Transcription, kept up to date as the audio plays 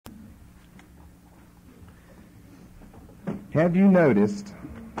Have you noticed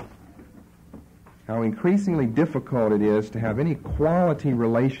how increasingly difficult it is to have any quality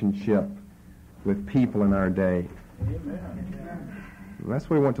relationship with people in our day? That's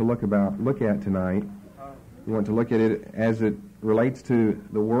what we want to look at tonight. We want to look at it as it relates to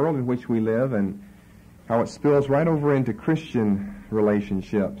the world in which we live and how it spills right over into Christian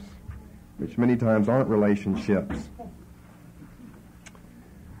relationships, which many times aren't relationships.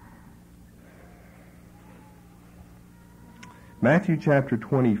 Matthew chapter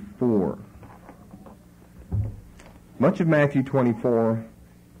 24. Much of Matthew 24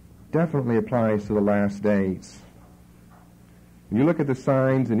 definitely applies to the last days. When you look at the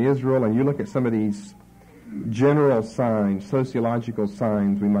signs in Israel and you look at some of these general signs, sociological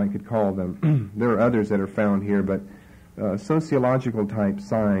signs we could call them. There are others that are found here, but sociological type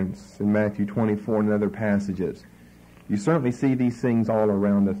signs in Matthew 24 and other passages. You certainly see these things all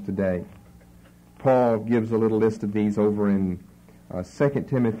around us today. Paul gives a little list of these over in 2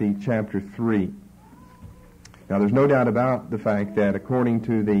 Timothy chapter 3. Now there's no doubt about the fact that according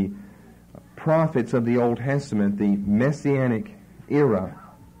to the prophets of the Old Testament, the Messianic era,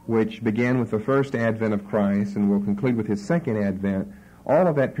 which began with the first advent of Christ and will conclude with his second advent, all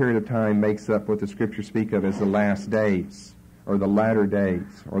of that period of time makes up what the Scriptures speak of as the last days, or the latter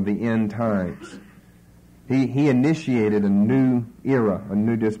days, or the end times. He initiated a new era, a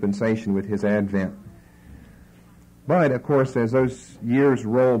new dispensation with his advent. But, of course, as those years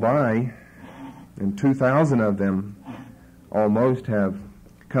roll by, and 2,000 of them almost have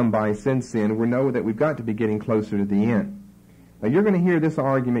come by since then, we know that we've got to be getting closer to the end. Now, you're going to hear this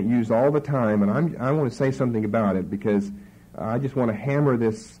argument used all the time, and I want to say something about it because I just want to hammer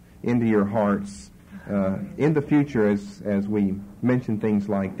this into your hearts in the future as we mention things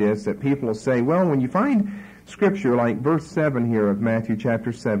like this, that people will say, well, when you find Scripture like verse 7 here of Matthew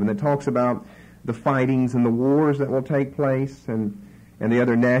chapter 7 that talks about the fightings and the wars that will take place and the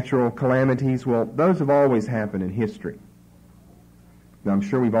other natural calamities, well, those have always happened in history. Now, I'm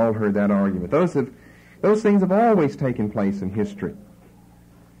sure we've all heard that argument. Those things have always taken place in history.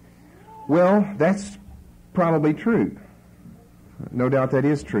 Well, that's probably true. No doubt that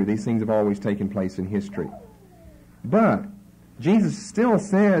is true. These things have always taken place in history. But Jesus still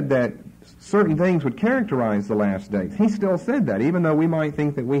said that certain things would characterize the last days. He still said that. Even though we might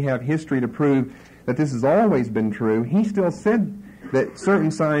think that we have history to prove that this has always been true, he still said that certain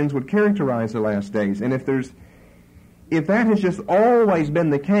signs would characterize the last days. And if that has just always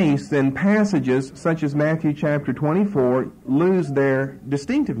been the case, then passages such as Matthew chapter 24 lose their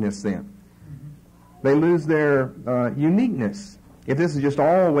distinctiveness then. They lose their uniqueness if this has just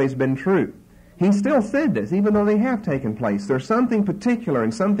always been true. He still said this, even though they have taken place. There's something particular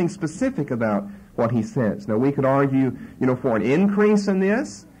and something specific about what he says. Now, we could argue, for an increase in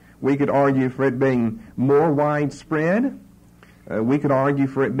this. We could argue for it being more widespread. We could argue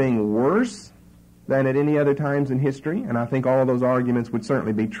for it being worse than at any other times in history, and I think all of those arguments would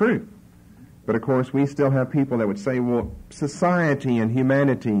certainly be true. But of course, we still have people that would say, well, society and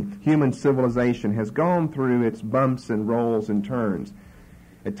humanity, human civilization has gone through its bumps and rolls and turns.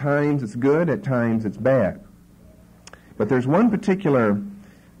 At times it's good, at times it's bad. But there's one particular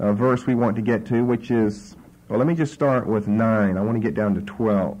verse we want to get to, which is, well, let me just start with 9. I want to get down to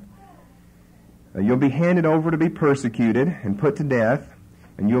 12. You'll be handed over to be persecuted and put to death,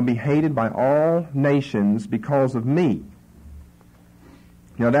 and you'll be hated by all nations because of me.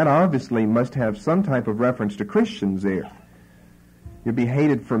 Now, that obviously must have some type of reference to Christians there. You'll be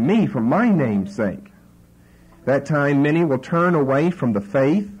hated for me, for my name's sake. That time many will turn away from the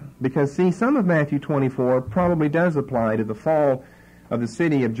faith, because, see, some of Matthew 24 probably does apply to the fall of the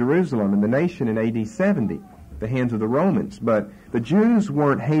city of Jerusalem and the nation in AD 70, the hands of the Romans. But the Jews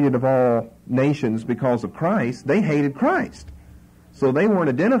weren't hated of all nations because of Christ. They hated Christ. So they weren't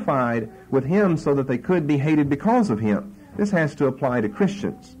identified with him so that they could be hated because of him. This has to apply to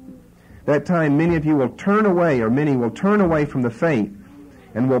Christians. That time many of you will turn away, or many will turn away from the faith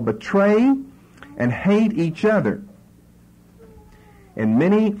and will betray and hate each other. And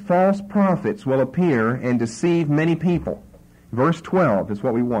many false prophets will appear and deceive many people. Verse 12 is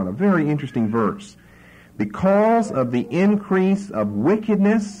what we want, a very interesting verse. Because of the increase of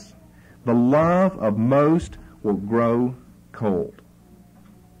wickedness, the love of most will grow cold.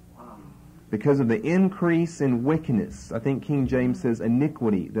 Because of the increase in wickedness, I think King James says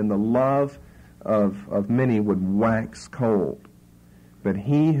iniquity, then the love of many would wax cold. But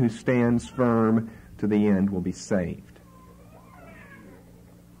he who stands firm to the end will be saved.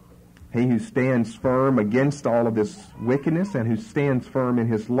 He who stands firm against all of this wickedness and who stands firm in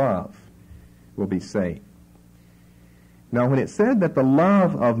his love will be saved. Now, when it said that the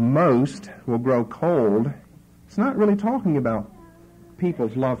love of most will grow cold, It's not really talking about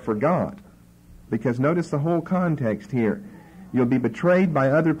people's love for God. Because notice the whole context here. You'll be betrayed by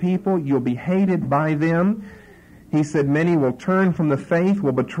other people. You'll be hated by them. He said many will turn from the faith,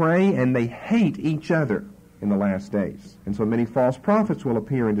 will betray, and they hate each other in the last days. And so many false prophets will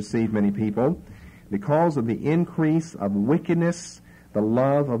appear and deceive many people. Because of the increase of wickedness, the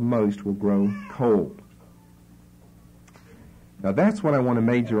love of most will grow cold. Now that's what I want to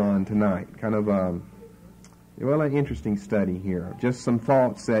major on tonight. Kind of an interesting study here. Just some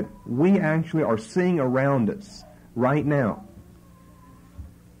thoughts that we actually are seeing around us right now,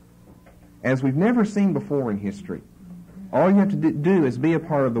 as we've never seen before in history. All you have to do is be a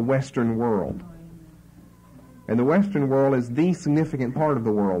part of the Western world. And the Western world is the significant part of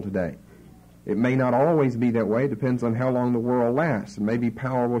the world today. It may not always be that way. It depends on how long the world lasts. And maybe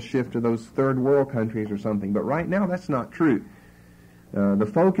power will shift to those third world countries or something. But right now, that's not true. The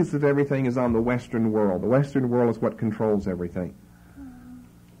focus of everything is on the Western world. The Western world is what controls everything.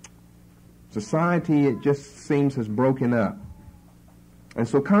 Society, it just seems, has broken up. And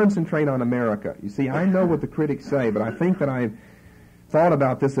so concentrate on America. You see, I know what the critics say, but I think that I've thought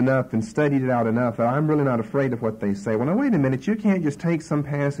about this enough and studied it out enough that I'm really not afraid of what they say. Well, now, wait a minute. You can't just take some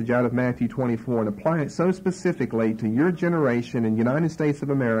passage out of Matthew 24 and apply it so specifically to your generation in the United States of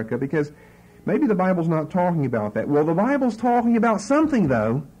America, because maybe the Bible's not talking about that. Well, the Bible's talking about something,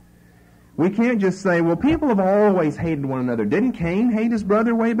 though. We can't just say, well, people have always hated one another. Didn't Cain hate his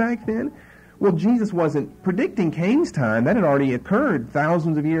brother way back then? Well, Jesus wasn't predicting Cain's time. That had already occurred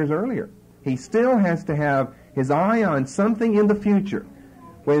thousands of years earlier. He still has to have his eye on something in the future,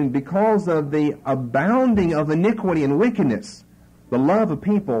 when because of the abounding of iniquity and wickedness, the love of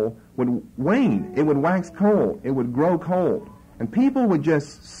people would wane. It would wax cold. It would grow cold. And people would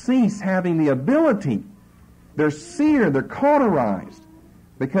just cease having the ability. They're seared, they're cauterized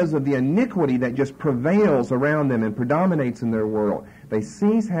because of the iniquity that just prevails around them and predominates in their world. They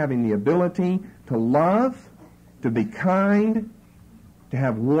cease having the ability to love, to be kind, to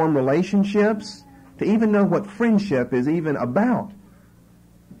have warm relationships, to even know what friendship is even about.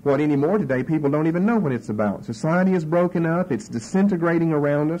 What anymore today, people don't even know what it's about. Society is broken up. It's disintegrating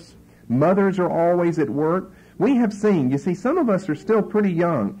around us. Mothers are always at work. We have seen, you see, some of us are still pretty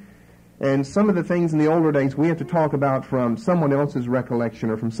young, and some of the things in the older days we have to talk about from someone else's recollection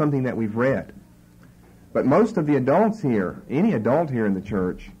or from something that we've read. But most of the adults here, any adult here in the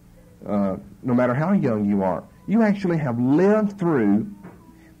church, no matter how young you are, you actually have lived through.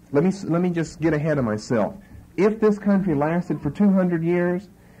 Let me just get ahead of myself. If this country lasted for 200 years,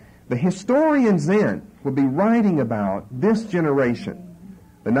 the historians then would be writing about this generation,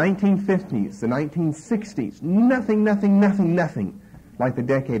 the 1950s, the 1960s, nothing like the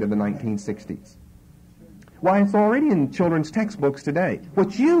decade of the 1960s. Why, it's already in children's textbooks today.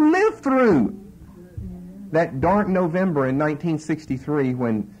 What you lived through, that dark November in 1963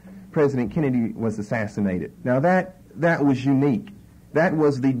 when President Kennedy was assassinated. Now that was unique. That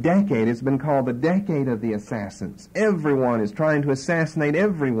was the decade. It's been called the decade of the assassins. Everyone is trying to assassinate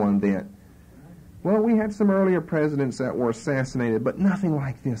everyone then. Well, we had some earlier presidents that were assassinated, but nothing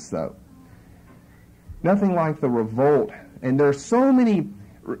like this, though. Nothing like the revolt. And there's so many...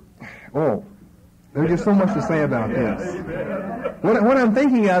 there's just so much to say about this. What I'm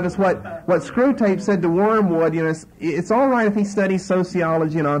thinking of is what Screwtape said to Wormwood. You know, it's all right if he studies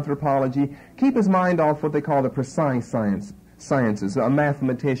sociology and anthropology. Keep his mind off what they call the precise sciences, a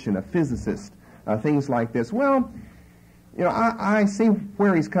mathematician, a physicist, things like this. Well, you know, I see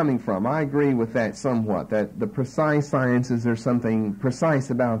where he's coming from. I agree with that somewhat, that the precise sciences, there's something precise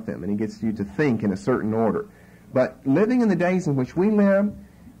about them, and he gets you to think in a certain order. But living in the days in which we live,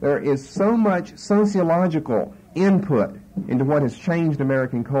 there is so much sociological input into what has changed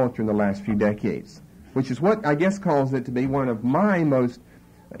American culture in the last few decades, which is what I guess calls it to be one of my most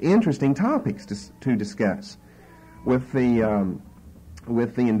interesting topics to discuss. With the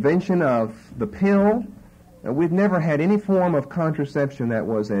invention of the pill, we've never had any form of contraception that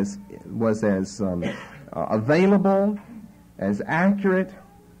was as available, as accurate.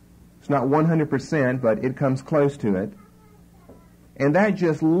 It's not 100%, but it comes close to it. And that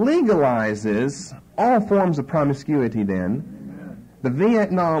just legalizes all forms of promiscuity then. The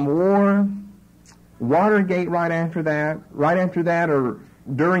Vietnam War, Watergate right after that, or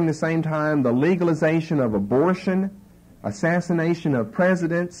during the same time, the legalization of abortion, assassination of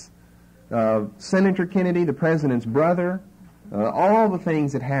presidents, Senator Kennedy, the president's brother, all the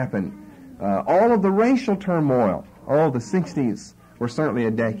things that happened, all of the racial turmoil, all the 60s were certainly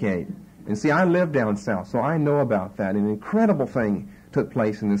a decade. And see, I live down south, so I know about that. An incredible thing took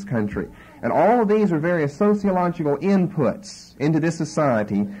place in this country. And all of these are various sociological inputs into this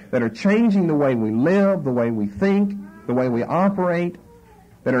society that are changing the way we live, the way we think, the way we operate,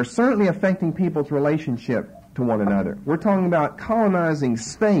 that are certainly affecting people's relationship to one another. We're talking about colonizing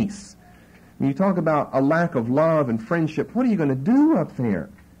space. When you talk about a lack of love and friendship, what are you going to do up there?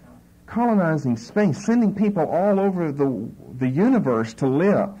 Colonizing space, sending people all over the universe to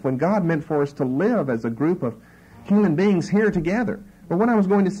live, when God meant for us to live as a group of human beings here together. But what I was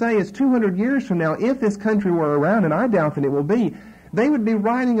going to say is 200 years from now, if this country were around, and I doubt that it will be, they would be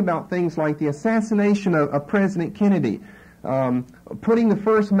writing about things like the assassination of President Kennedy, putting the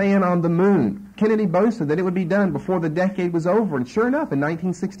first man on the moon. Kennedy boasted that it would be done before the decade was over, and sure enough, in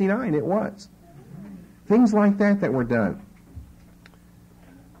 1969 it was. Things like that were done.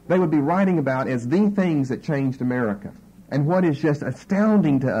 They would be writing about as the things that changed America. And what is just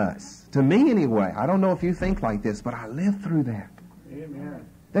astounding to us, to me anyway, I don't know if you think like this, but I lived through that. Amen.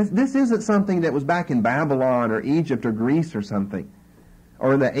 This isn't something that was back in Babylon or Egypt or Greece or something,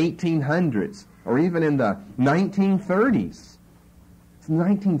 or in the 1800s, or even in the 1930s, it's the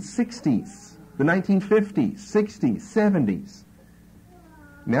 1960s, the 1950s, 60s, 70s.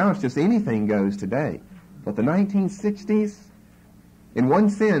 Now it's just anything goes today. But the 1960s, in one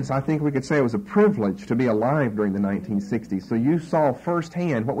sense, I think we could say it was a privilege to be alive during the 1960s. So you saw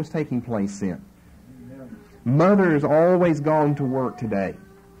firsthand what was taking place then. Mothers always gone to work today.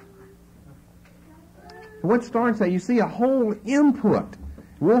 What starts that? You see a whole input.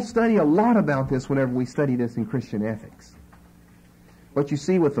 We'll study a lot about this whenever we study this in Christian ethics. But you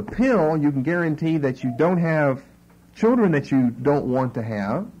see, with the pill, you can guarantee that you don't have children that you don't want to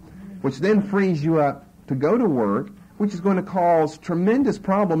have, which then frees you up to go to work, which is going to cause tremendous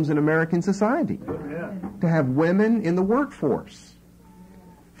problems in American society. To have women in the workforce.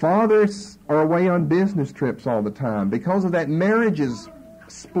 Fathers are away on business trips all the time. Because of that, marriages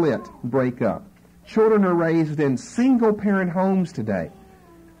split, break up. Children are raised in single-parent homes today.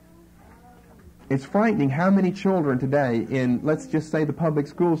 It's frightening how many children today in, let's just say, the public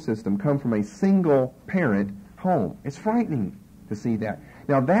school system come from a single-parent home. It's frightening to see that.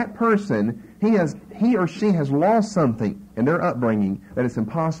 Now, that person, he or she has lost something in their upbringing that it's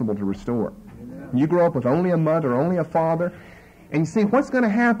impossible to restore. You grow up with only a mother, only a father, and you see what's going to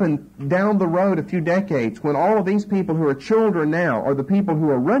happen down the road a few decades when all of these people who are children now are the people who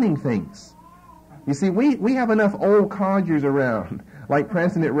are running things. You see, we have enough old codgers around, like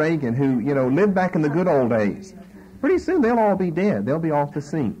President Reagan, who, lived back in the good old days. Pretty soon they'll all be dead. They'll be off the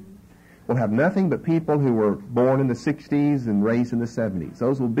scene. We'll have nothing but people who were born in the 60s and raised in the 70s.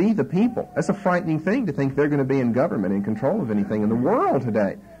 Those will be the people. That's a frightening thing to think they're going to be in government, in control of anything in the world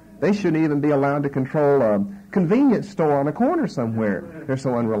today. They shouldn't even be allowed to control a convenience store on a corner somewhere. They're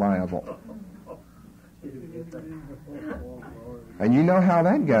so unreliable. And you know how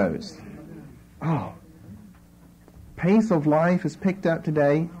that goes. Oh, pace of life is picked up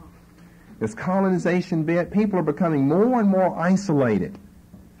today. This colonization bit, people are becoming more and more isolated.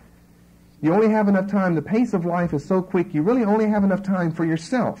 You only have enough time. The pace of life is so quick, you really only have enough time for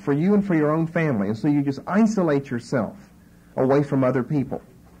yourself, for you and for your own family. And so you just isolate yourself away from other people.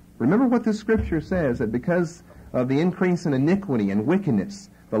 Remember what the Scripture says, that because of the increase in iniquity and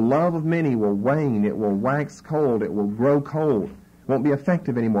wickedness, the love of many will wane, it will wax cold, it will grow cold, it won't be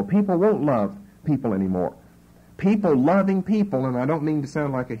effective anymore. People won't love people anymore. People loving people, and I don't mean to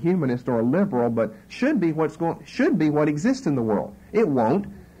sound like a humanist or a liberal, but should be what exists in the world. It won't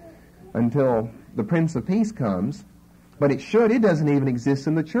until the Prince of Peace comes, but it doesn't even exist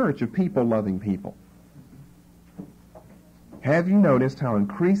in the church of people loving people. Have you noticed how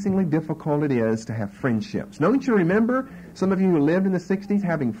increasingly difficult it is to have friendships? Don't you remember some of you who lived in the 60s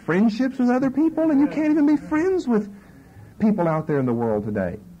having friendships with other people, and you can't even be friends with people out there in the world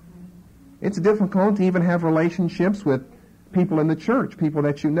today? It's difficult to even have relationships with people in the church, people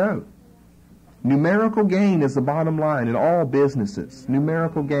that you know. Numerical gain is the bottom line in all businesses.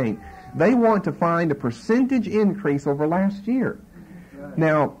 Numerical gain. They want to find a percentage increase over last year.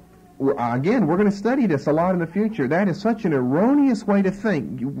 Now, again, we're going to study this a lot in the future. That is such an erroneous way to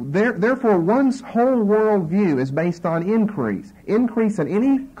think. Therefore, one's whole worldview is based on increase. Increase at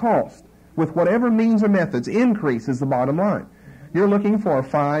any cost, with whatever means or methods. Increase is the bottom line. You're looking for a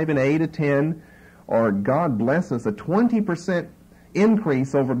 5, an 8, a 10, or God bless us, a 20%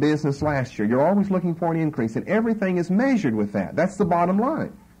 increase over business last year. You're always looking for an increase, and everything is measured with that. That's the bottom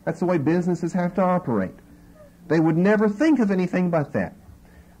line. That's the way businesses have to operate. They would never think of anything but that.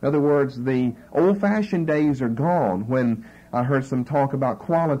 In other words, the old-fashioned days are gone when I heard some talk about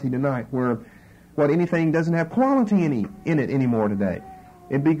quality tonight, where anything doesn't have quality in it anymore today.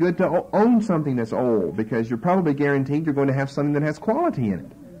 It'd be good to own something that's old, because you're probably guaranteed you're going to have something that has quality in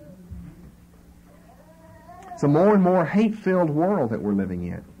it. It's a more and more hate-filled world that we're living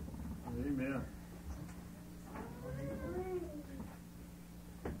in. Amen.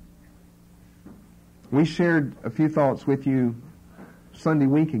 We shared a few thoughts with you Sunday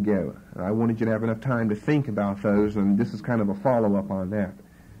week ago. I wanted you to have enough time to think about those, and this is kind of a follow-up on that.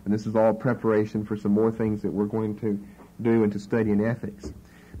 And this is all preparation for some more things that we're going to do and to study in ethics.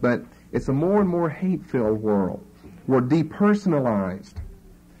 But it's a more and more hate-filled world. We're depersonalized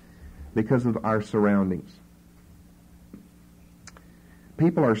because of our surroundings.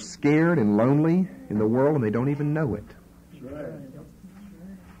 People are scared and lonely in the world, and they don't even know it. That's right.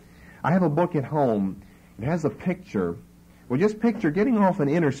 I have a book at home. It has a picture. Well, just picture getting off an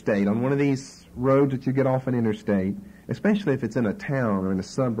interstate, on one of these roads that you get off an interstate, especially if it's in a town or in a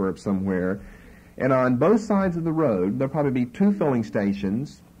suburb somewhere. And on both sides of the road, there'll probably be 2 filling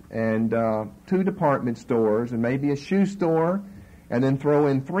stations and 2 department stores and maybe a shoe store, and then throw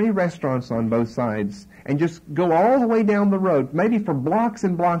in 3 restaurants on both sides, and just go all the way down the road, maybe for blocks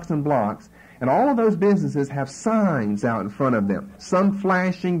and blocks and blocks. And all of those businesses have signs out in front of them. Some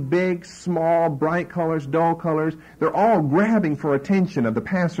flashing, big, small, bright colors, dull colors. They're all grabbing for attention of the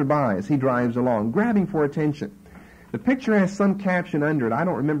passerby as he drives along, grabbing for attention. The picture has some caption under it. I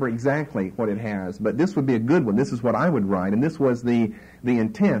don't remember exactly what it has, but this would be a good one. This is what I would write, and this was the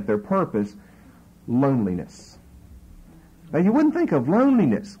intent, their purpose: loneliness. Now, you wouldn't think of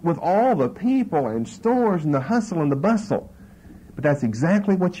loneliness with all the people and stores and the hustle and the bustle, but that's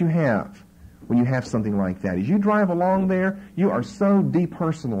exactly what you have when you have something like that. As you drive along there, you are so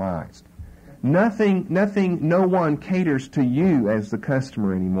depersonalized. No one caters to you as the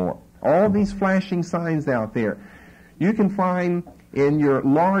customer anymore. All these flashing signs out there. You can find in your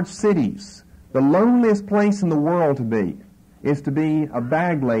large cities, the loneliest place in the world to be is to be a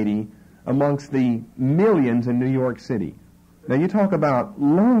bag lady amongst the millions in New York City. Now, you talk about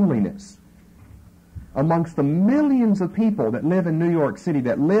loneliness amongst the millions of people that live in New York City,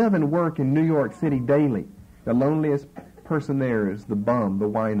 that live and work in New York City daily. The loneliest person there is the bum, the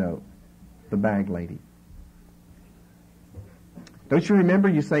wino, the bag lady. Don't you remember?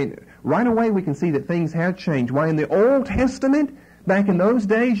 You say, right away we can see that things have changed. Why, in the Old Testament, back in those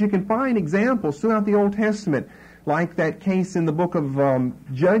days, you can find examples throughout the Old Testament, like that case in the book of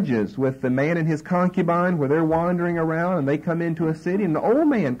Judges with the man and his concubine, where they're wandering around and they come into a city, and the old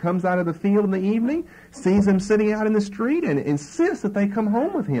man comes out of the field in the evening, sees them sitting out in the street, and insists that they come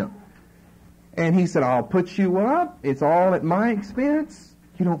home with him. And he said, "I'll put you up. It's all at my expense."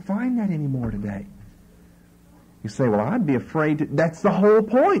 You don't find that anymore today. You say, "Well, I'd be afraid to..." That's the whole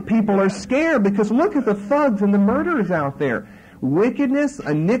point. People are scared because look at the thugs and the murderers out there. Wickedness,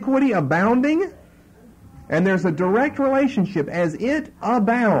 iniquity abounding. And there's a direct relationship. As it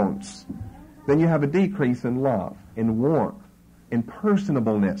abounds, then you have a decrease in love, in warmth, in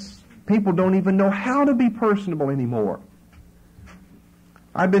personableness. People don't even know how to be personable anymore.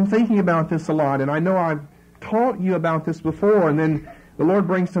 I've been thinking about this a lot, and I know I've taught you about this before, and then the Lord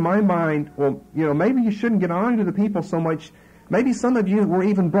brings to my mind, well, maybe you shouldn't get on to the people so much. Maybe some of you were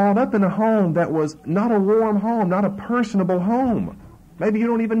even brought up in a home that was not a warm home, not a personable home. Maybe you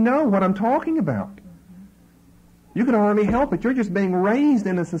don't even know what I'm talking about. You can hardly help it. You're just being raised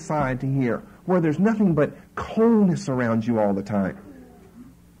in a society here where there's nothing but coldness around you all the time.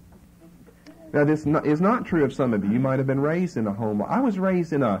 Now, this is not true of some of you. You might have been raised in a home. I was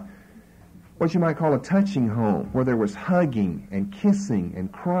raised in what you might call a touching home, where there was hugging and kissing and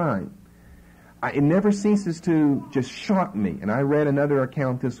crying. It never ceases to just shock me. And I read another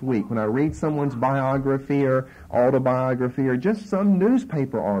account this week. When I read someone's biography or autobiography or just some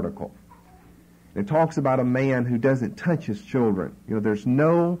newspaper article, it talks about a man who doesn't touch his children. There's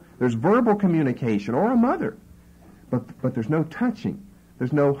verbal communication, or a mother, but there's no touching,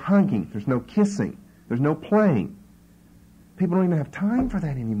 there's no hugging, there's no kissing, there's no playing. People don't even have time for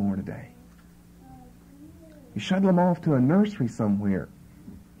that anymore today. You shuttle them off to a nursery somewhere.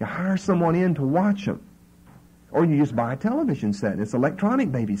 You hire someone in to watch them. Or you just buy a television set and it's electronic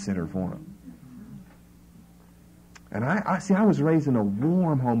babysitter for them. And I was raised in a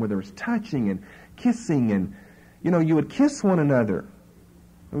warm home where there was touching and kissing, and you would kiss one another.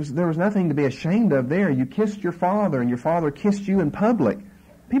 There was nothing to be ashamed of there. You kissed your father and your father kissed you in public.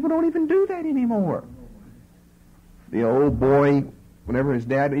 People don't even do that anymore. The old boy, whenever his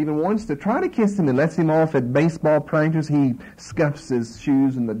dad even wants to try to kiss him and lets him off at baseball practice, he scuffs his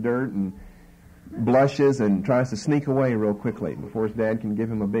shoes in the dirt and blushes and tries to sneak away real quickly before his dad can give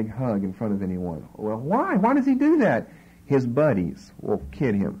him a big hug in front of anyone. Well, why? Why does he do that? his buddies will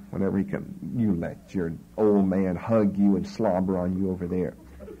kid him whenever he comes. You let your old man hug you and slobber on you over there.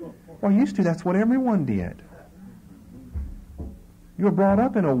 Well, used to, that's what everyone did. You were brought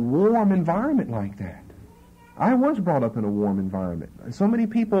up in a warm environment like that. I was brought up in a warm environment. And so many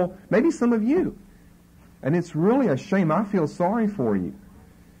people, maybe some of you. And it's really a shame. I feel sorry for you.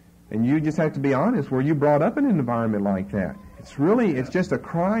 And you just have to be honest. Were you brought up in an environment like that? It's just a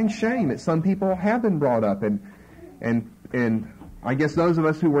crying shame that some people have been brought up. And I guess those of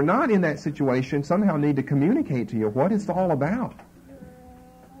us who were not in that situation somehow need to communicate to you what it's all about.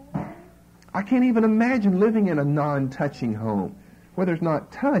 I can't even imagine living in a non-touching home where there's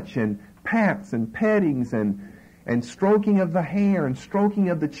not touch and pats and pettings and stroking of the hair and stroking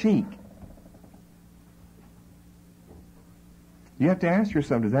of the cheek. You have to ask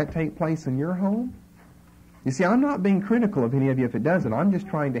yourself, does that take place in your home? You see, I'm not being critical of any of you if it doesn't. I'm just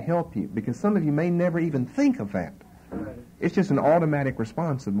trying to help you because some of you may never even think of that. It's just an automatic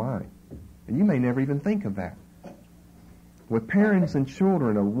response of mine. And you may never even think of that. With parents and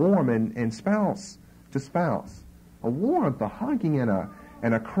children, a warm and spouse to spouse, a warmth, a hugging and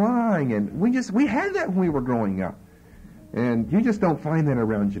a crying, and we had that when we were growing up. And you just don't find that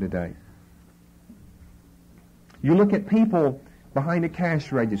around you today. You look at people behind a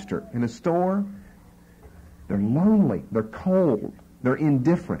cash register in a store, they're lonely, they're cold, they're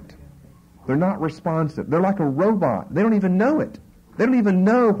indifferent, they're not responsive, they're like a robot, they don't even know it, they don't even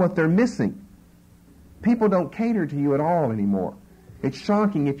know what they're missing. People don't cater to you at all anymore. It's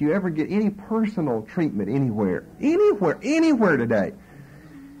shocking if you ever get any personal treatment anywhere today.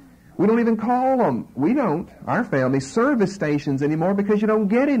 We don't even call them, our family, service stations anymore because you don't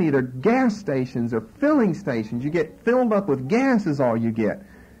get any. They're gas stations or filling stations. You get filled up with gas is all you get.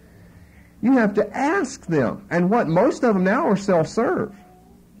 You have to ask them. And most of them now are self-serve.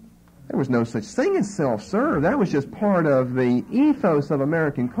 There was no such thing as self-serve. That was just part of the ethos of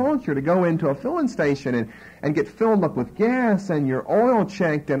American culture to go into a filling station and get filled up with gas and your oil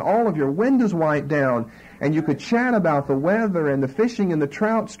checked and all of your windows wiped down. And you could chat about the weather and the fishing and the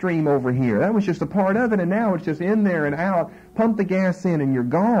trout stream over here. That was just a part of it, and now it's just in there and out. Pump the gas in and you're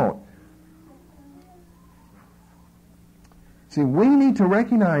gone. See, we need to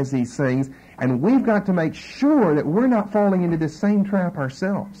recognize these things, and we've got to make sure that we're not falling into this same trap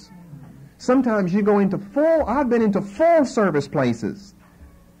ourselves. Sometimes you go I've been into full service places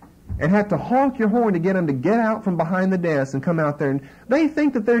and have to honk your horn to get them to get out from behind the desk and come out there. And they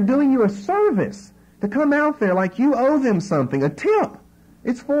think that they're doing you a service to come out there like you owe them something, a tip.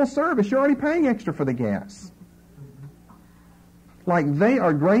 It's full service. You're already paying extra for the gas. Like they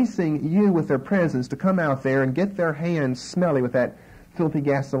are gracing you with their presence to come out there and get their hands smelly with that filthy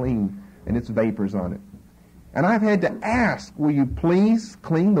gasoline and its vapors on it. And I've had to ask, will you please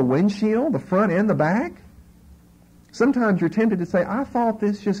clean the windshield, the front and the back? Sometimes you're tempted to say, I thought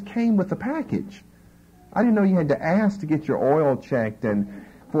this just came with the package. I didn't know you had to ask to get your oil checked and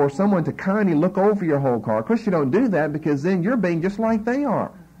for someone to kindly look over your whole car. Of course, you don't do that because then you're being just like they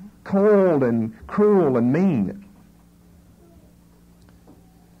are, cold and cruel and mean.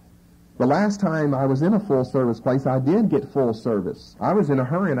 The last time I was in a full-service place, I did get full service. I was in a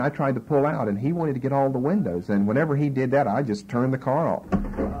hurry, and I tried to pull out, and he wanted to get all the windows. And whenever he did that, I just turned the car off.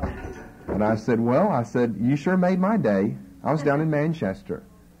 And I said, you sure made my day. I was down in Manchester.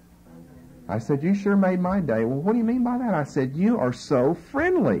 I said, you sure made my day. Well, what do you mean by that? I said, you are so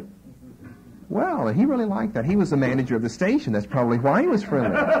friendly. Well, and he really liked that. He was the manager of the station. That's probably why he was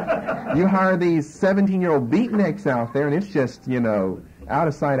friendly. You hire these 17-year-old beatniks out there, and it's just, out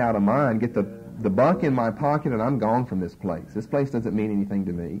of sight, out of mind. Get the buck in my pocket, and I'm gone from this place. This place doesn't mean anything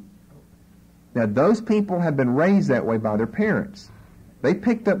to me. Now, those people have been raised that way by their parents. They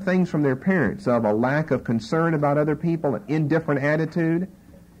picked up things from their parents of a lack of concern about other people, an indifferent attitude.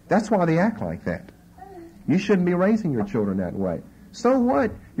 That's why they act like that. You shouldn't be raising your children that way. So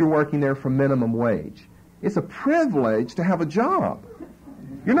what? You're working there for minimum wage. It's a privilege to have a job.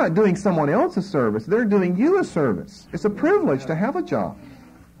 You're not doing someone else a service. They're doing you a service. It's a privilege to have a job.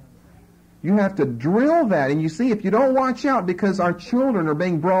 You have to drill that. And you see, if you don't watch out, because our children are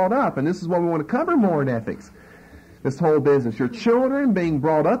being brought up, and this is what we want to cover more in ethics, this whole business. Your children being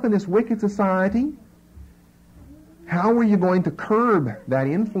brought up in this wicked society, how are you going to curb that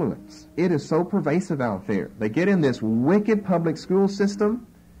influence? It is so pervasive out there. They get in this wicked public school system,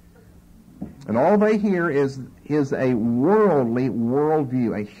 and all they hear is a worldly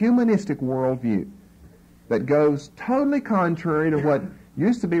worldview, a humanistic worldview that goes totally contrary to what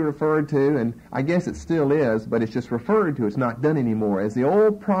used to be referred to, and I guess it still is, but it's just referred to, it's not done anymore, as the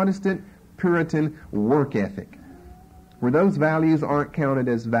old Protestant Puritan work ethic, where those values aren't counted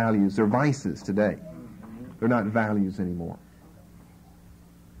as values, they're vices today. They're not values anymore.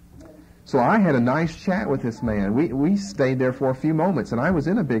 So I had a nice chat with this man. We stayed there for a few moments, and I was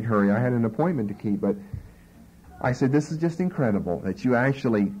in a big hurry. I had an appointment to keep, but I said, this is just incredible that you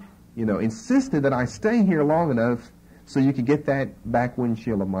actually, insisted that I stay here long enough so you could get that back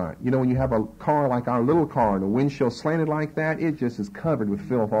windshield of mine. When you have a car like our little car and the windshield slanted like that, it just is covered with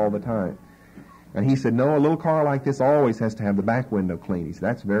filth all the time. And he said, no, a little car like this always has to have the back window clean. He said,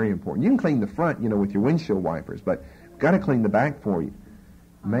 that's very important. You can clean the front, with your windshield wipers, but got to clean the back for you.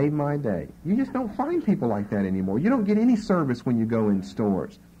 Made my day. You just don't find people like that anymore. You don't get any service when you go in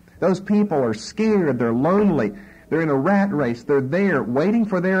stores. Those people are scared. They're lonely. They're in a rat race. They're there waiting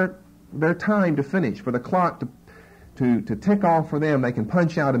for their time to finish, for the clock to tick off for them. They can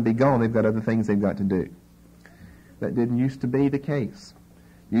punch out and be gone. They've got other things they've got to do. That didn't used to be the case.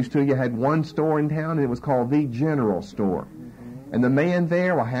 Used to, you had one store in town, and it was called the general store. And the man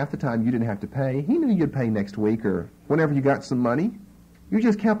there, well, half the time you didn't have to pay. He knew you'd pay next week or whenever you got some money. You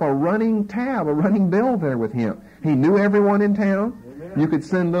just kept a running tab, a running bill there with him. He knew everyone in town. Amen. You could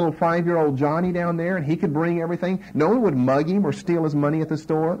send little 5-year-old Johnny down there, and he could bring everything. No one would mug him or steal his money at the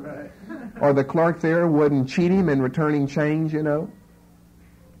store. Right. Or the clerk there wouldn't cheat him in returning change,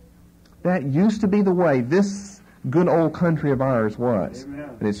 That used to be the way this good old country of ours was. Amen.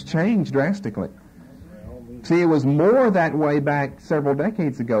 And it's changed drastically. See, it was more that way back several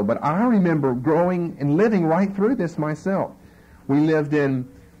decades ago, but I remember growing and living right through this myself. We lived in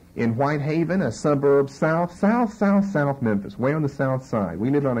Whitehaven, a suburb south Memphis, way on the south side.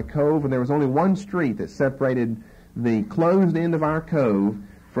 We lived on a cove, and there was only one street that separated the closed end of our cove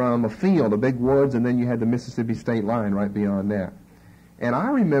from a field, a big woods, and then you had the Mississippi state line right beyond that. And I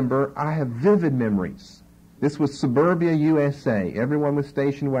remember, I have vivid memories. This was suburbia USA. Everyone with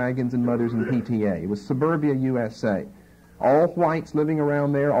station wagons and mothers and PTA. It was suburbia USA. All whites living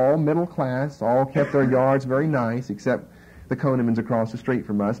around there, all middle class, all kept their yards very nice, except the Konemans across the street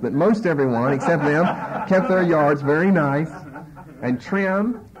from us. But most everyone, except them, kept their yards very nice and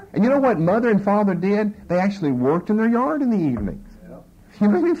trim. And you know what Mother and Father did? They actually worked in their yard in the evenings. You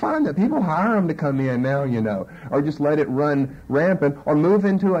really find that people hire them to come in now, or just let it run rampant, or move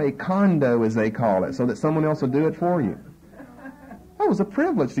into a condo, as they call it, so that someone else will do it for you. That was a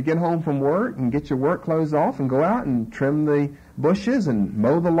privilege to get home from work and get your work clothes off and go out and trim the bushes and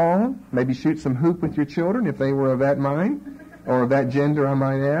mow the lawn, maybe shoot some hoop with your children if they were of that mind, or of that gender, I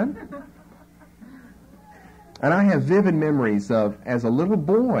might add. And I have vivid memories of, as a little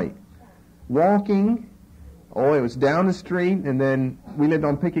boy, walking. It was down the street, and then we lived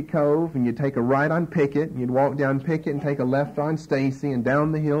on Pickett Cove, and you'd take a right on Pickett, and you'd walk down Pickett and take a left on Stacy, and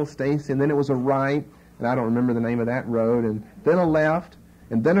down the hill Stacy, and then it was a right, and I don't remember the name of that road, and then a left,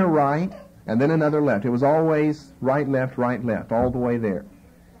 and then a right, and then another left. It was always right, left, all the way there.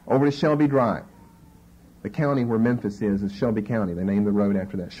 Over to Shelby Drive. The county where Memphis is Shelby County. They named the road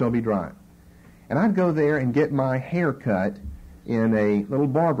after that, Shelby Drive. And I'd go there and get my hair cut in a little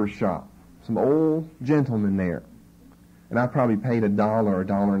barber shop. Some old gentleman there. And I probably paid $1 or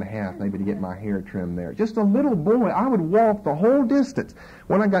 $1.50 maybe to get my hair trimmed there. Just a little boy. I would walk the whole distance.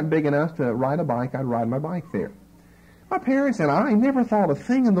 When I got big enough to ride a bike, I'd ride my bike there. My parents and I never thought a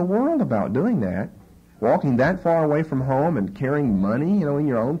thing in the world about doing that. Walking that far away from home and carrying money, in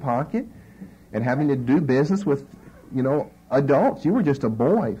your own pocket, and having to do business with, adults. You were just a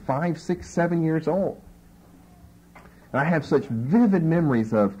boy, 5, 6, 7 years old. And I have such vivid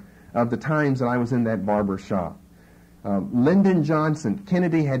memories of the times that I was in that barber shop. Lyndon Johnson,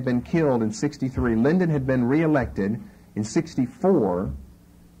 Kennedy had been killed in 63. Lyndon had been reelected in 64,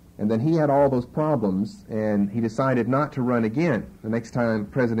 and then he had all those problems, and he decided not to run again the next time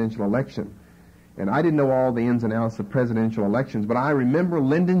presidential election. And I didn't know all the ins and outs of presidential elections, but I remember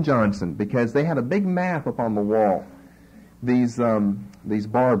Lyndon Johnson because they had a big map up on the wall, these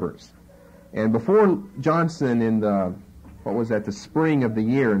barbers. And before Johnson in the spring of the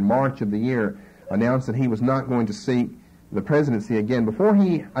year, in March of the year, announced that he was not going to seek the presidency again, before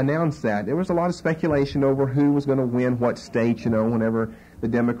he announced that, there was a lot of speculation over who was going to win what state, whenever the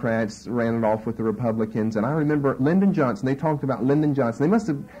Democrats ran it off with the Republicans. And I remember Lyndon Johnson, they talked about Lyndon Johnson. They must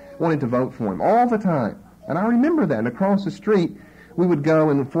have wanted to vote for him all the time. And I remember that. And across the street, we would go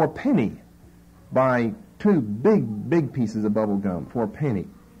and for a penny buy 2 big pieces of bubble gum for a penny.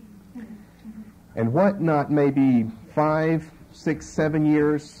 And what not maybe 5, 6, 7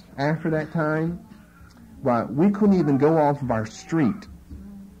 years after that time, we couldn't even go off of our street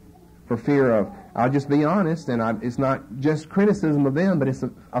for fear of, I'll just be honest, and it's not just criticism of them, but it's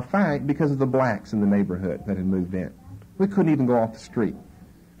a fact because of the blacks in the neighborhood that had moved in. We couldn't even go off the street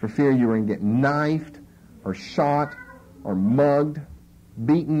for fear you were going to get knifed or shot or mugged,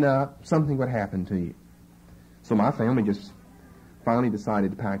 beaten up, something would happen to you. So my family just finally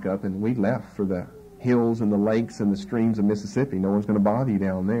decided to pack up, and we left for the hills and the lakes and the streams of Mississippi. No one's going to bother you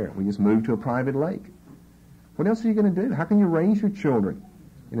down there. We just moved to a private lake. What else are you going to do? How can you raise your children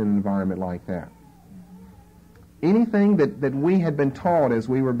in an environment like that? Anything that we had been taught as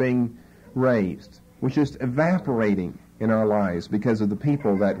we were being raised was just evaporating in our lives because of the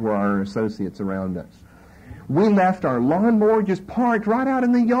people that were our associates around us. We left our lawnmower just parked right out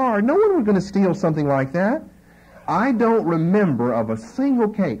in the yard. No one was going to steal something like that. I don't remember of a single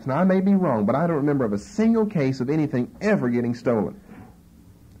case, now I may be wrong, but I don't remember of a single case of anything ever getting stolen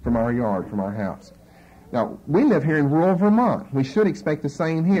from our yard, from our house. Now, we live here in rural Vermont. We should expect the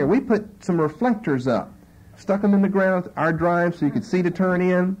same here. We put some reflectors up, stuck them in the ground, our drive, so you could see to turn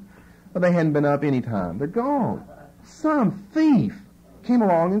in. But they hadn't been up any time. They're gone. Some thief came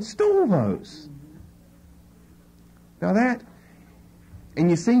along and stole those. Now that, and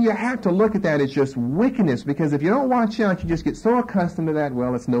you see, you have to look at that as just wickedness, because if you don't watch out, you just get so accustomed to that,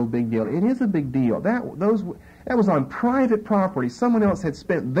 well, it's no big deal. It is a big deal. That was on private property. Someone else had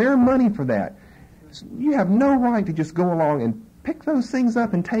spent their money for that. You have no right to just go along and pick those things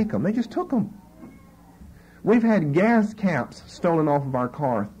up and take them. They just took them. We've had gas caps stolen off of our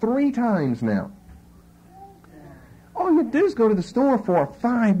car 3 times now. All you do is go to the store for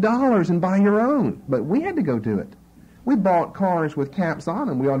 $5 and buy your own. But we had to go do it. We bought cars with caps on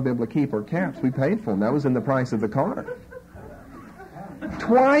them. We ought to be able to keep our caps. We paid for them. That was in the price of the car.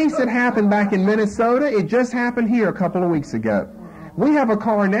 Twice it happened back in Minnesota. It just happened here a couple of weeks ago. We have a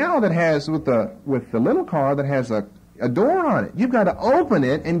car now that has, with the little car, that has a door on it. You've got to open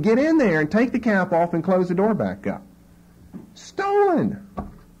it and get in there and take the cap off and close the door back up. Stolen.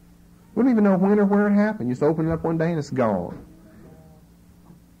 We don't even know when or where it happened. You just open it up one day and it's gone.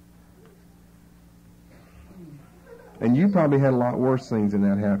 And you probably had a lot worse things than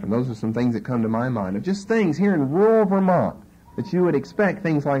that happen. Those are some things that come to my mind. Of just things here in rural Vermont that you would expect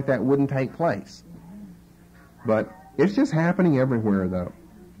things like that wouldn't take place. But it's just happening everywhere, though.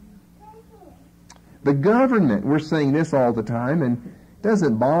 The government, we're saying this all the time, and it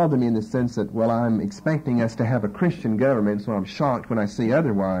doesn't bother me in the sense that, well, I'm expecting us to have a Christian government, so I'm shocked when I see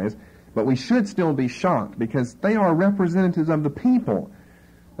otherwise. But we should still be shocked because they are representatives of the people.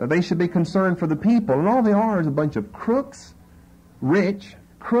 They should be concerned for the people. And all they are is a bunch of crooks, rich,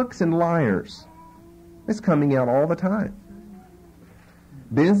 crooks and liars. It's coming out all the time.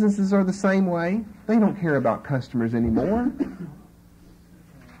 Businesses are the same way. They don't care about customers anymore.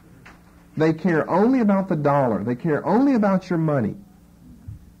 They care only about the dollar. They care only about your money.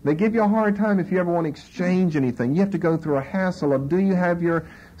 They give you a hard time if you ever want to exchange anything. You have to go through a hassle of, do you have your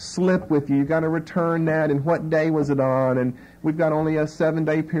slip with you? You've got to return that, and what day was it on? And we've got only a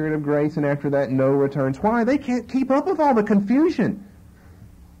 7-day period of grace, and after that, no returns. Why? They can't keep up with all the confusion.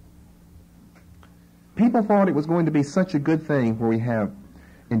 People thought it was going to be such a good thing where we have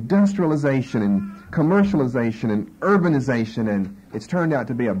industrialization and commercialization and urbanization, and it's turned out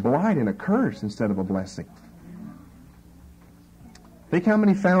to be a blight and a curse instead of a blessing. Think how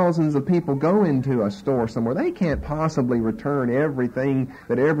many thousands of people go into a store somewhere. They can't possibly return everything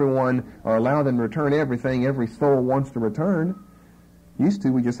that everyone, or allow them to return everything every soul wants to return. Used to,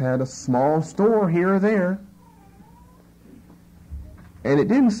 we just had a small store here or there. And it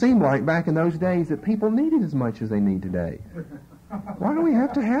didn't seem like back in those days that people needed as much as they need today. Why do we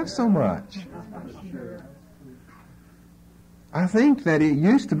have to have so much? I think that it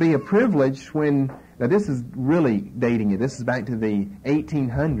used to be a privilege when, now this is really dating you, this is back to the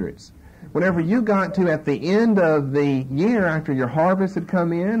 1800s. Whenever you got to at the end of the year after your harvest had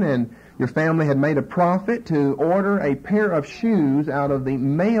come in and your family had made a profit, to order a pair of shoes out of the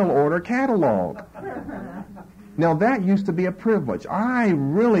mail order catalog. Now that used to be a privilege. I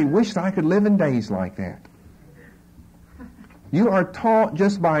really wished I could live in days like that. You are taught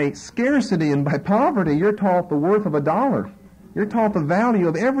just by scarcity and by poverty, you're taught the worth of $1. You're taught the value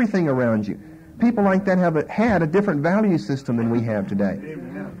of everything around you. People like that had a different value system than we have today.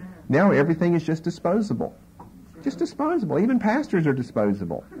 Amen. Now everything is just disposable. Just disposable. Even pastors are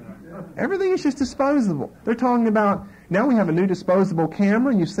disposable. Everything is just disposable. They're talking about, now we have a new disposable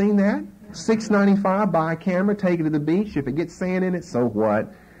camera. You've seen that? $6.95, buy a camera, take it to the beach. If it gets sand in it, so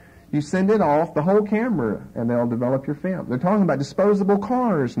what? You send it off, the whole camera, and they'll develop your film. They're talking about disposable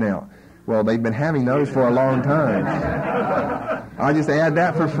cars now. Well, they've been having those for a long time. I'll just add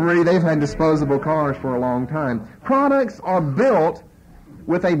that for free. They've had disposable cars for a long time. Products are built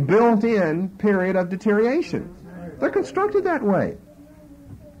with a built-in period of deterioration. They're constructed that way.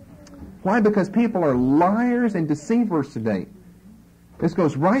 Why? Because people are liars and deceivers today. This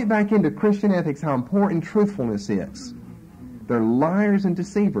goes right back into Christian ethics, how important truthfulness is. They're liars and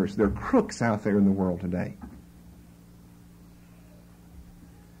deceivers. They're crooks out there in the world today.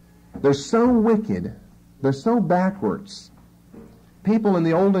 They're so wicked. They're so backwards. People in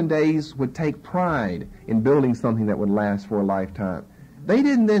the olden days would take pride in building something that would last for a lifetime. They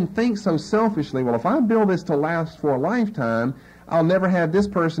didn't then think so selfishly, well, if I build this to last for a lifetime, I'll never have this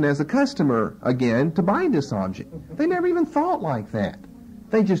person as a customer again to buy this object. They never even thought like that.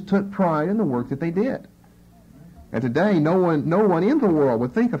 They just took pride in the work that they did. And today, no one in the world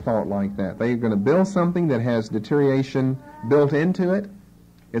would think a thought like that. They're going to build something that has deterioration built into it.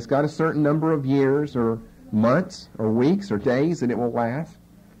 It's got a certain number of years or months or weeks or days that it will last.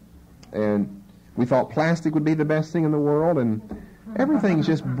 And we thought plastic would be the best thing in the world, and everything's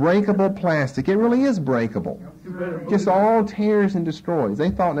just breakable plastic. It really is breakable. Just all tears and destroys. They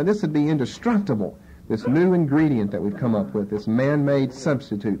thought, now this would be indestructible, this new ingredient that we've come up with, this man-made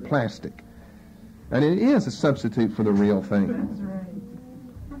substitute, plastic. And it is a substitute for the real thing.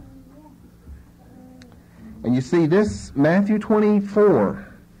 And you see this, Matthew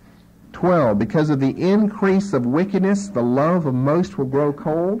 24:12, because of the increase of wickedness, the love of most will grow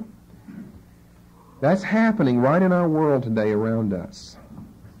cold. That's happening right in our world today around us.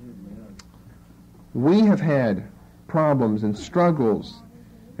 We have had problems and struggles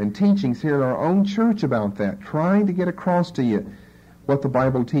and teachings here in our own church about that, trying to get across to you what the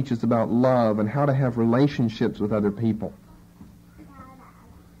Bible teaches about love and how to have relationships with other people.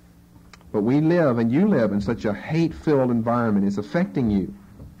 But we live, and you live, in such a hate-filled environment. It's affecting you.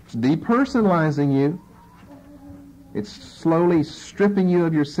 It's depersonalizing you. It's slowly stripping you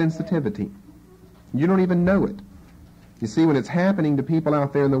of your sensitivity. You don't even know it. You see, when it's happening to people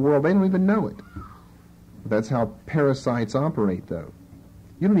out there in the world, they don't even know it. That's how parasites operate, though.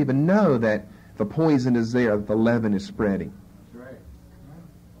 You don't even know that the poison is there, that the leaven is spreading.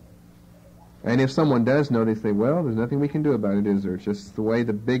 And if someone does know, they say, well, there's nothing we can do about it, is there? It's just the way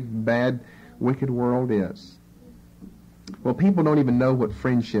the big, bad, wicked world is. Well, people don't even know what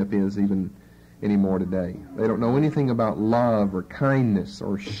friendship is even anymore today. They don't know anything about love or kindness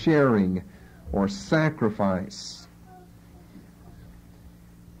or sharing or sacrifice.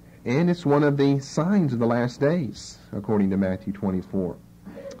 And it's one of the signs of the last days, according to Matthew 24.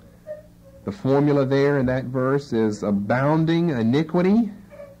 The formula there in that verse is abounding iniquity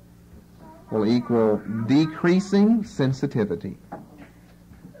will equal decreasing sensitivity.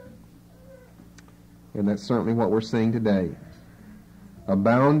 And that's certainly what we're seeing today.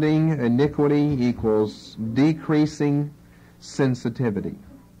 Abounding iniquity equals decreasing sensitivity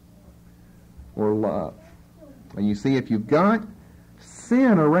or love. And you see, if you've got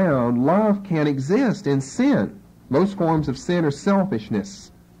sin around, love can't exist in sin. Most forms of sin are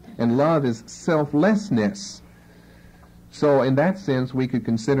selfishness, and love is selflessness. So in that sense, we could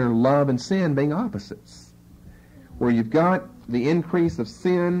consider love and sin being opposites. Where you've got the increase of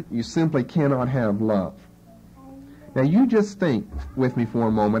sin, you simply cannot have love. Now you just think with me for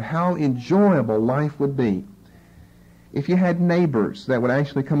a moment how enjoyable life would be if you had neighbors that would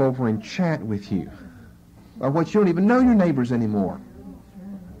actually come over and chat with you. Or what, you don't even know your neighbors anymore.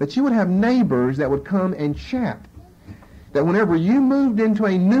 That you would have neighbors that would come and chat. That whenever you moved into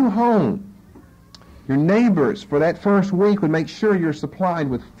a new home, your neighbors for that first week would make sure you're supplied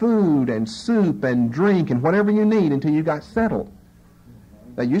with food and soup and drink and whatever you need until you got settled.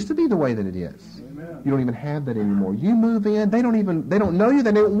 That used to be the way that it is. Amen. You don't even have that anymore. You move in, they don't know you,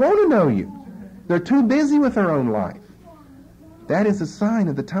 they don't want to know you. They're too busy with their own life. That is a sign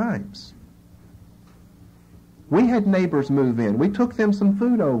of the times. We had neighbors move in. We took them some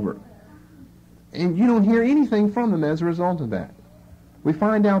food over. And you don't hear anything from them as a result of that. We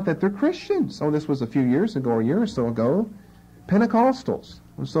find out that they're Christians. Oh, this was a few years ago, a year or so ago. Pentecostals.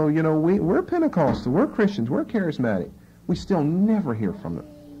 And so, we're Pentecostal, we're Christians, we're charismatic. We still never hear from them.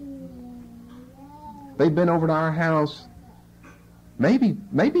 They've been over to our house maybe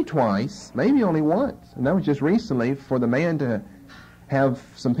twice, maybe only once. And that was just recently for the man to have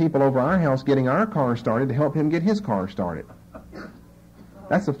some people over our house getting our car started to help him get his car started.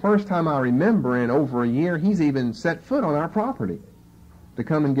 That's the first time I remember in over a year he's even set foot on our property to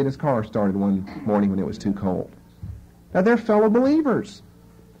come and get his car started one morning when it was too cold. Now, they're fellow believers.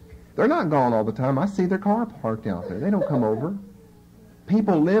 They're not gone all the time. I see their car parked out there. They don't come over.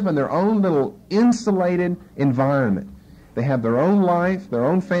 People live in their own little insulated environment. They have their own life, their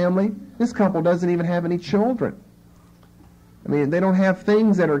own family. This couple doesn't even have any children. I mean, they don't have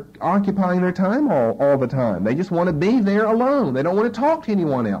things that are occupying their time all the time. They just want to be there alone. They don't want to talk to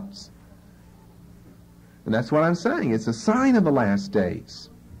anyone else. And that's what I'm saying. It's a sign of the last days.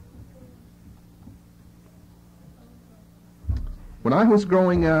 When I was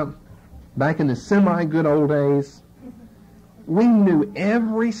growing up, back in the semi-good old days, we knew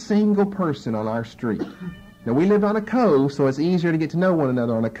every single person on our street. Now, we lived on a cove, so it's easier to get to know one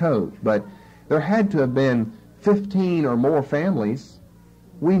another on a cove. But there had to have been 15 or more families.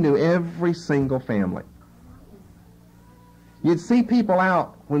 We knew every single family. You'd see people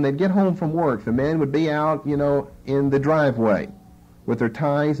out when they'd get home from work. The men would be out, in the driveway with their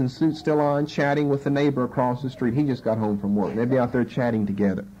ties and suits still on, chatting with the neighbor across the street. He just got home from work. They'd be out there chatting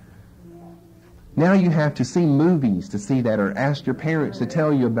together. Now you have to see movies to see that, or ask your parents to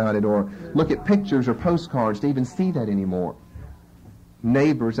tell you about it, or look at pictures or postcards to even see that anymore.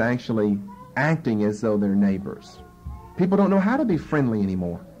 Neighbors actually acting as though they're neighbors. People don't know how to be friendly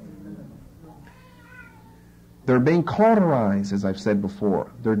anymore. They're being cauterized, as I've said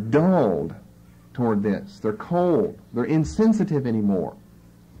before. They're dulled toward this. They're cold. They're insensitive anymore.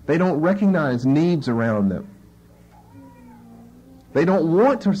 They don't recognize needs around them. They don't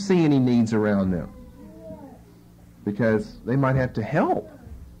want to see any needs around them because they might have to help,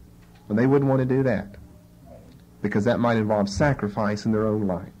 and they wouldn't want to do that because that might involve sacrifice in their own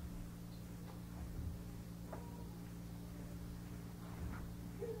life.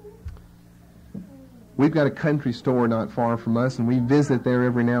 We've got a country store not far from us, and we visit there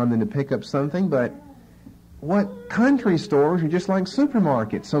every now and then to pick up something, but what country stores are just like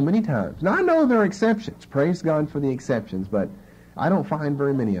supermarkets so many times. Now, I know there are exceptions. Praise God for the exceptions, but I don't find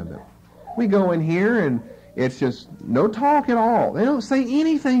very many of them. We go in here, and it's just no talk at all. They don't say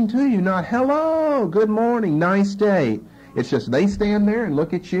anything to you, not hello, good morning, nice day. It's just they stand there and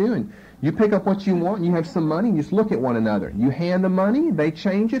look at you, and you pick up what you want, and you have some money, and you just look at one another. You hand the money, they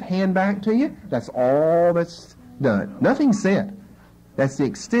change it, hand back to you. That's all that's done. Nothing's said. That's the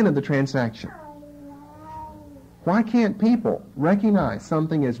extent of the transaction. Why can't people recognize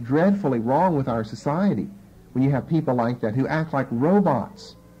something is dreadfully wrong with our society when you have people like that who act like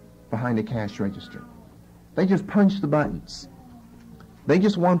robots behind a cash register? They just punch the buttons. They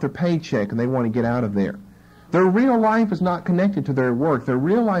just want their paycheck and they want to get out of there. Their real life is not connected to their work. Their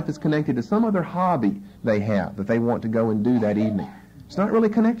real life is connected to some other hobby they have that they want to go and do that evening. It's not really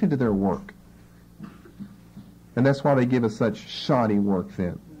connected to their work. And that's why they give us such shoddy work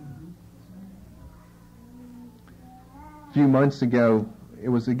then. A few months ago, it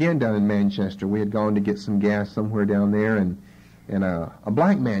was again down in Manchester. We had gone to get some gas somewhere down there, and a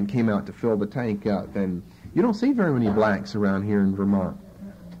black man came out to fill the tank up. And you don't see very many blacks around here in Vermont.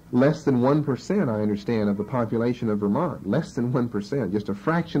 Less than 1%, I understand, of the population of Vermont. Less than 1%, just a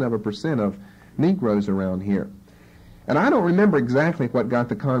fraction of a percent of Negroes around here. And I don't remember exactly what got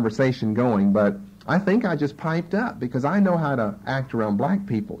the conversation going, but I think I just piped up because I know how to act around black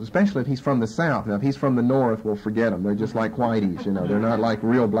people, especially if he's from the South. Now, if he's from the North, we'll forget them. They're just like whiteys, They're not like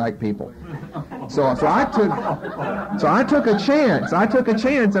real black people. So I took a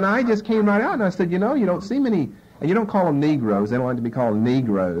chance. And I just came right out and I said, you don't see many, and you don't call them Negroes. They don't like to be called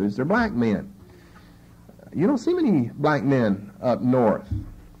Negroes. They're black men. You don't see many black men up north.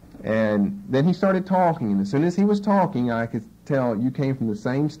 And then he started talking, and as soon as he was talking, I could tell you came from the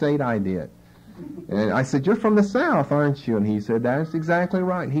same state I did. And I said, you're from the South, aren't you? And he said, that's exactly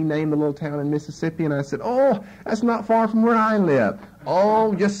right. And he named the little town in Mississippi, and I said, oh, that's not far from where I live.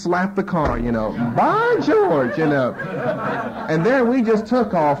 Oh, just slap the car, By George, And there we just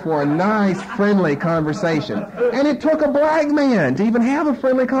took off for a nice, friendly conversation. And it took a black man to even have a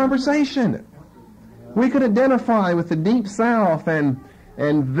friendly conversation. We could identify with the deep South and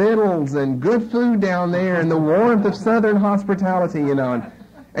victuals and good food down there and the warmth of Southern hospitality,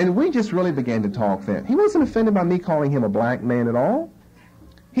 And we just really began to talk then. He wasn't offended by me calling him a black man at all.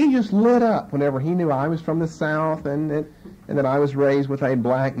 He just lit up whenever he knew I was from the South and that I was raised with a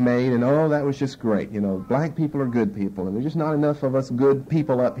black maid, and that was just great. Black people are good people, and there's just not enough of us good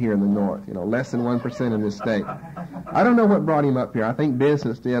people up here in the North, less than 1% in this state. I don't know what brought him up here. I think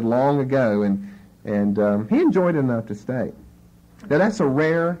business did long ago, and he enjoyed it enough to stay. Now, that's a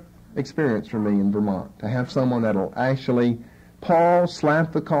rare experience for me in Vermont, to have someone that'll actually pause,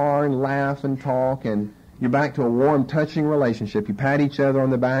 slap the car, and laugh and talk, and you're back to a warm, touching relationship. You pat each other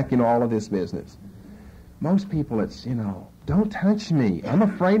on the back, all of this business. Most people, it's, don't touch me. I'm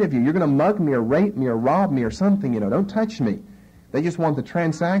afraid of you. You're going to mug me or rape me or rob me or something, don't touch me. They just want the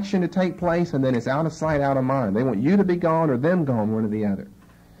transaction to take place, and then it's out of sight, out of mind. They want you to be gone or them gone, one or the other.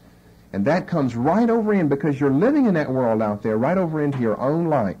 And that comes right over in, because you're living in that world out there, right over into your own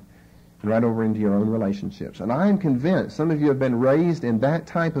life. And right over into your own relationships. And I am convinced some of you have been raised in that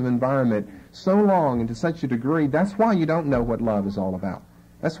type of environment so long and to such a degree, that's why you don't know what love is all about.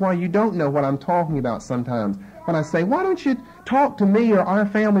 That's why you don't know what I'm talking about sometimes. When I say, why don't you talk to me or our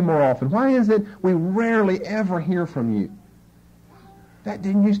family more often? Why is it we rarely ever hear from you? That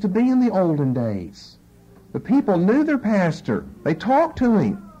didn't used to be in the olden days. The people knew their pastor. They talked to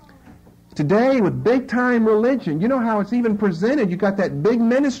him. Today, with big-time religion, you know how it's even presented. You got that big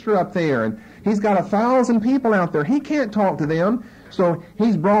minister up there, and he's got 1,000 people out there. He can't talk to them, so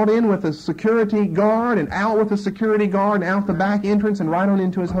he's brought in with a security guard and out with a security guard and out the back entrance and right on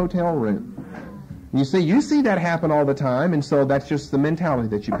into his hotel room. You see that happen all the time, and so that's just the mentality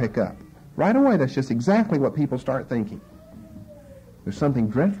that you pick up. Right away, that's just exactly what people start thinking. There's something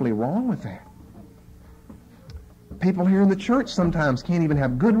dreadfully wrong with that. People here in the church sometimes can't even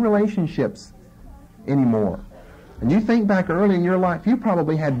have good relationships anymore. And you think back early in your life, you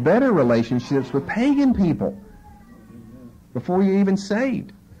probably had better relationships with pagan people before you even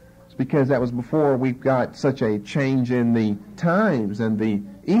saved. It's because that was before we've got such a change in the times and the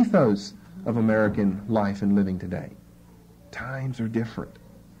ethos of American life and living today. Times are different.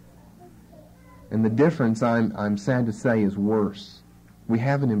 And the difference, I'm sad to say, is worse. We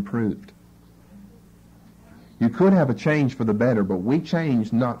haven't improved. You could have a change for the better, but we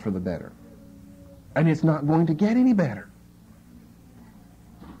changed not for the better. And it's not going to get any better.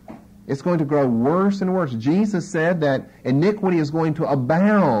 It's going to grow worse and worse. Jesus said that iniquity is going to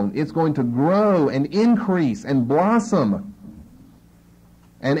abound. It's going to grow and increase and blossom.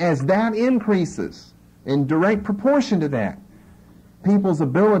 And as that increases, in direct proportion to that, people's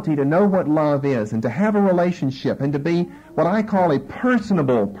ability to know what love is and to have a relationship and to be what I call a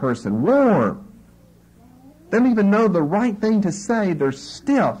personable person, warm. They don't even know the right thing to say. They're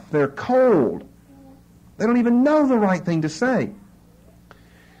stiff. They're cold. They don't even know the right thing to say.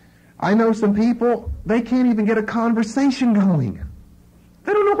 I know some people, they can't even get a conversation going.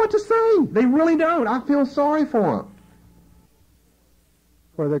 They don't know what to say. They really don't. I feel sorry for them.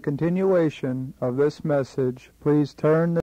 For the continuation of this message, please turn